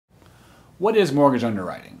What is mortgage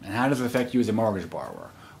underwriting, and how does it affect you as a mortgage borrower?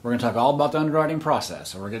 We're going to talk all about the underwriting process,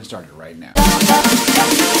 so we're getting started right now.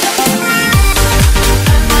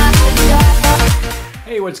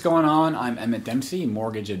 Hey, what's going on? I'm Emmett Dempsey,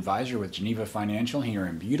 mortgage advisor with Geneva Financial here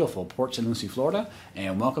in beautiful Port St. Lucie, Florida,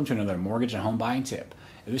 and welcome to another mortgage and home buying tip.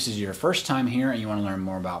 If this is your first time here and you want to learn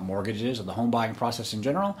more about mortgages or the home buying process in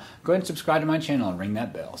general, go ahead and subscribe to my channel and ring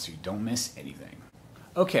that bell so you don't miss anything.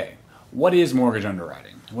 Okay, what is mortgage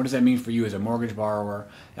underwriting? What does that mean for you as a mortgage borrower?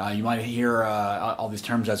 You might hear all these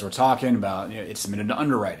terms as we're talking about. It's submitted to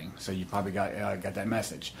underwriting, so you probably got that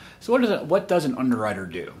message. So what does an underwriter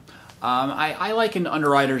do? I liken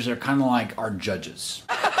underwriters are kind of like our judges.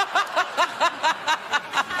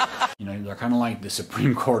 They're kind of like the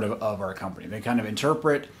Supreme Court of our company. They kind of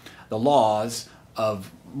interpret the laws of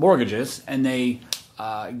mortgages, and they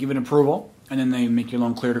give an approval, and then they make your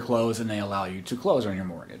loan clear to close, and they allow you to close on your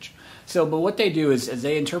mortgage. But what they do is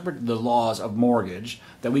they interpret the laws of mortgage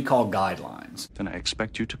that we call guidelines. Then I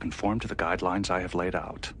expect you to conform to the guidelines I have laid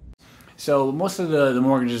out. So most of the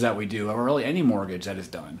mortgages that we do, or really any mortgage that is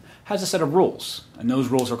done, has a set of rules. And those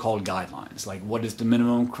rules are called guidelines. Like, what is the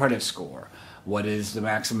minimum credit score? What is the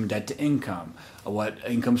maximum debt to income? What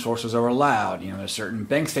income sources are allowed? There's certain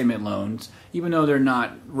bank statement loans, even though they're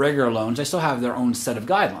not regular loans, they still have their own set of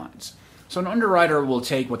guidelines. So an underwriter will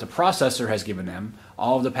take what the processor has given them,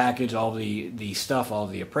 all of the package, all of the stuff, all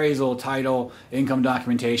of the appraisal, title, income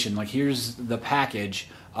documentation, like here's the package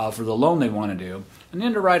for the loan they want to do. And the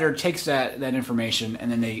underwriter takes that information and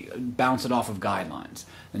then they bounce it off of guidelines.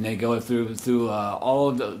 And they go through all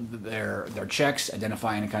of their checks,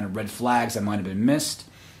 identifying the kind of red flags that might have been missed.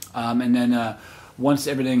 And then once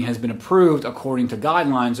everything has been approved according to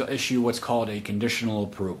guidelines, they'll issue what's called a conditional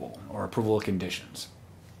approval or approval of conditions.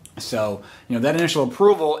 So, that initial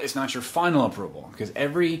approval is not your final approval, because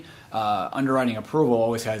every underwriting approval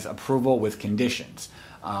always has approval with conditions.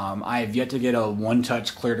 I have yet to get a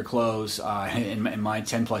one-touch clear to close in my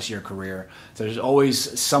 10-plus year career. So there's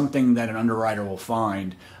always something that an underwriter will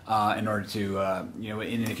find in order to,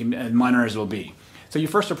 as minor as it will be. So your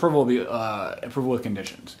first approval will be approval with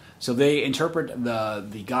conditions. So they interpret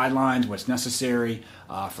the guidelines, what's necessary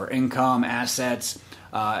for income, assets,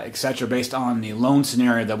 etc., based on the loan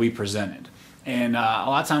scenario that we presented. And a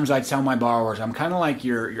lot of times I tell my borrowers, I'm kind of like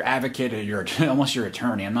your advocate or almost your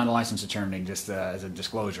attorney. I'm not a licensed attorney, just as a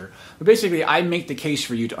disclosure. But basically, I make the case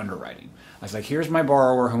for you to underwriting. I was like, here's my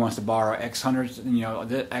borrower who wants to borrow X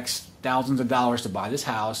thousands of dollars to buy this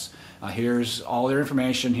house. Here's all their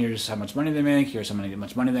information. Here's how much money they make. Here's how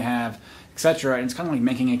much money they have, etc. And it's kind of like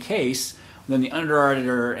making a case. Then the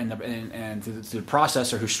underwriter and the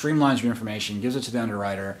processor who streamlines your information gives it to the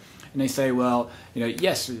underwriter, and they say, well,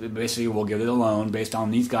 yes, basically we'll give it a loan based on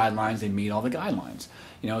these guidelines. They meet all the guidelines.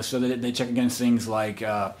 So that they check against things like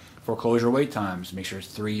foreclosure wait times, make sure it's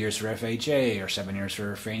 3 years for FHA or 7 years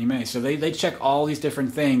for Fannie Mae. So they check all these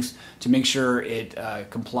different things to make sure it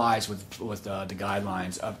complies with the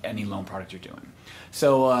guidelines of any loan product you're doing.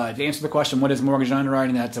 So to answer the question, what is mortgage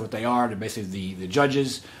underwriting? That's what they are. They're basically the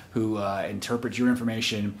judges who interpret your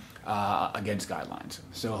information against guidelines.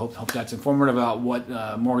 So hope that's informative about what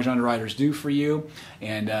mortgage underwriters do for you.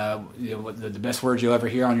 And the best words you'll ever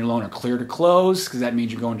hear on your loan are clear to close, because that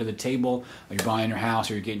means you're going to the table, or you're buying your house,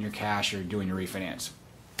 or you're getting your cash, or you're doing your refinance.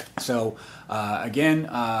 So again,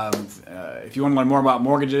 if you want to learn more about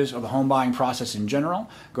mortgages or the home buying process in general,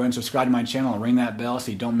 go ahead and subscribe to my channel and ring that bell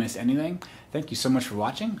so you don't miss anything. Thank you so much for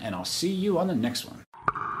watching, and I'll see you on the next one.